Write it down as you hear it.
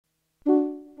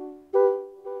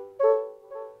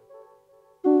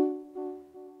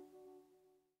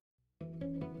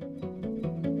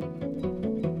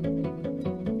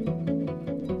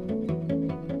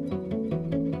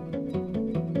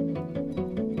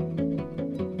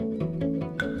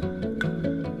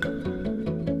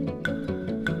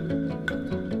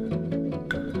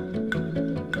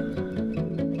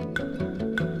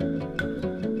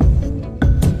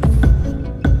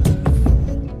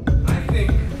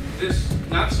this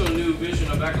not-so-new vision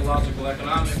of ecological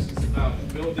economics is about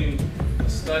building a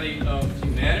study of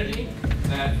humanity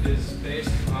that is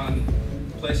based on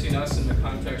placing us in the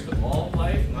context of all of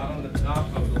life, not on the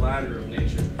top of the ladder of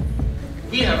nature.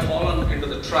 We have fallen into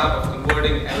the trap of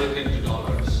converting everything to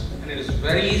dollars. And it is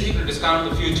very easy to discount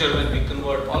the future when we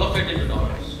convert all of it into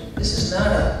dollars. This is not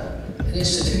an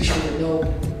institution with no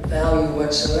value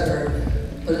whatsoever,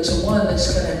 but it's a one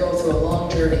that's going to go through a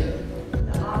long journey.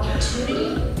 The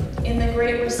opportunity in the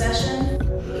Great Recession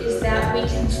is that we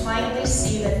can finally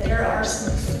see that there are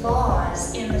some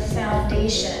flaws in the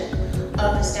foundation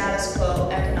of the status quo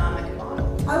economic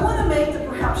model. I want to make the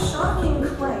perhaps shocking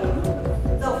claim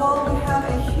that while we have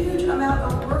a huge amount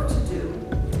of work to do,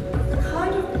 the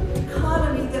kind of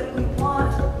economy that we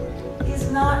want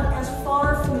is not as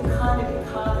far from the kind of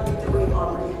economy that we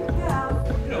already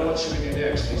have. You know, what should we do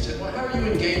next? He said, well, how are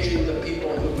you engaging the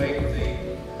people who make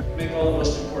all the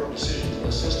most important decisions in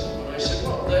the system? And I said,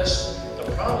 well, that's the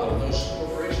problem. Those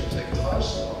corporations, they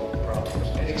cause all the problems.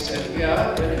 And he said,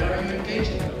 yeah, and how are you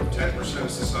engaging them? 10% of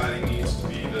society needs to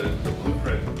be the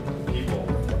blueprint people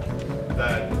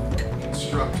that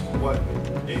construct what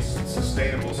a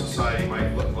sustainable society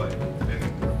might look like.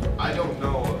 And I don't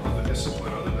know of a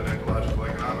discipline other than ecological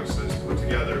economics that's put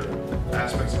together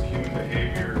aspects of human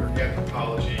behavior,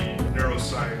 anthropology,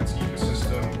 neuroscience,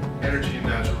 ecosystem, energy and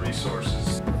natural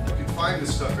resources. You can find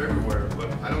this stuff everywhere,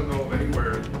 but I don't know of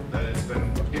anywhere that it's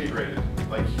been integrated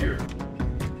like here.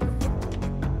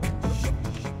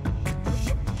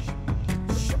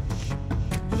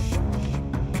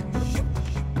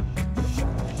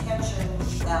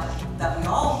 That we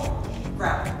all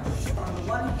grapple with. On the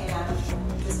one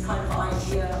hand, this kind of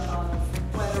idea of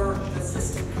whether the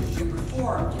system can be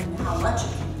reformed and how much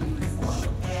it can be reformed.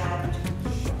 And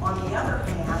on the other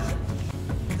hand,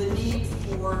 the need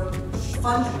for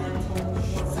fundamental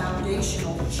or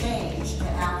foundational change to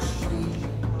actually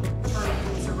turn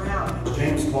things around.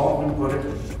 James Baldwin put it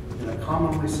in a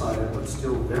commonly cited but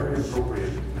still very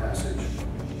appropriate passage.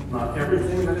 Not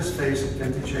everything that is faced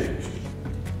can be changed,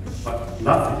 but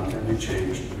nothing can be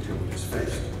changed until it is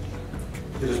faced.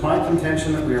 It is my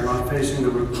contention that we are not facing the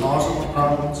root cause of the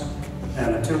problems,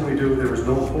 and until we do, there is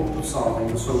no hope of solving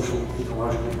the social and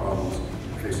ecological problems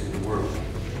facing the world.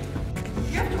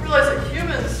 You have to realize that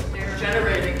humans are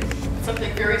generating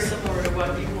something very similar to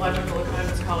what ecological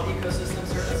economists call ecosystem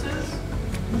services,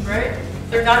 right?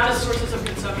 They're not just sources of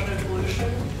consumption and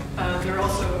pollution, they're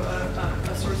also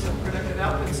a source of productive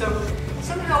output. So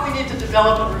somehow we need to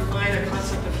develop and refine a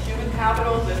concept of human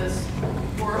capital that is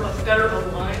better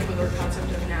aligned with our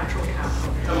concept of natural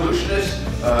capital. Evolutionists,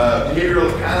 behavioral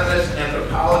economists,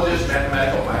 anthropologists,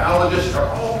 mathematical biologists are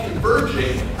all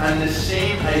converging on the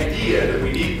same idea that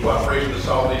we need cooperation to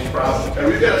solve these problems. And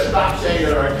we've got to stop saying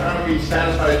that our economy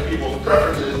satisfies people's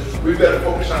preferences. We've got to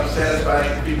focus on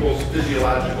satisfying people's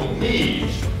physiological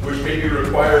needs, which maybe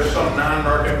requires some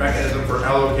non-market mechanism for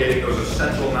allocating those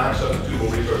essential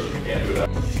non-substitutable resources we can't do that.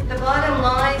 The bottom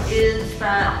line is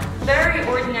that very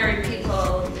ordinary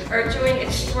people are doing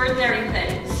extraordinary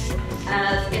things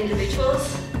as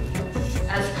individuals,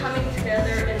 as coming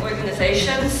together in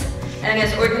organizations, and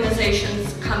as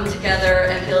organizations come together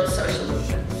and build social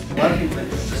movements. A lot of people think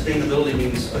sustainability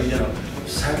means,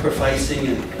 sacrificing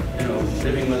and,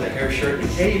 living with a hair shirt and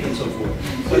a cave and so forth.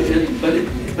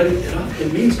 But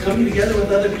it means coming together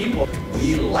with other people.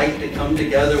 We like to come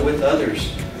together with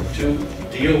others to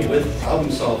deal with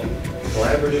problem solving,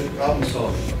 collaborative problem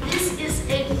solving. This is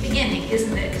a beginning,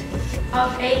 isn't it,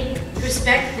 of a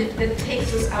perspective that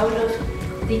takes us out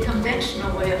of the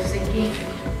conventional way of thinking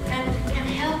and can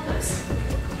help us,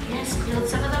 yes, build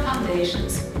some of the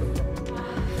foundations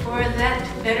for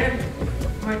that better,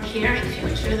 more caring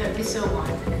future that we so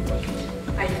want.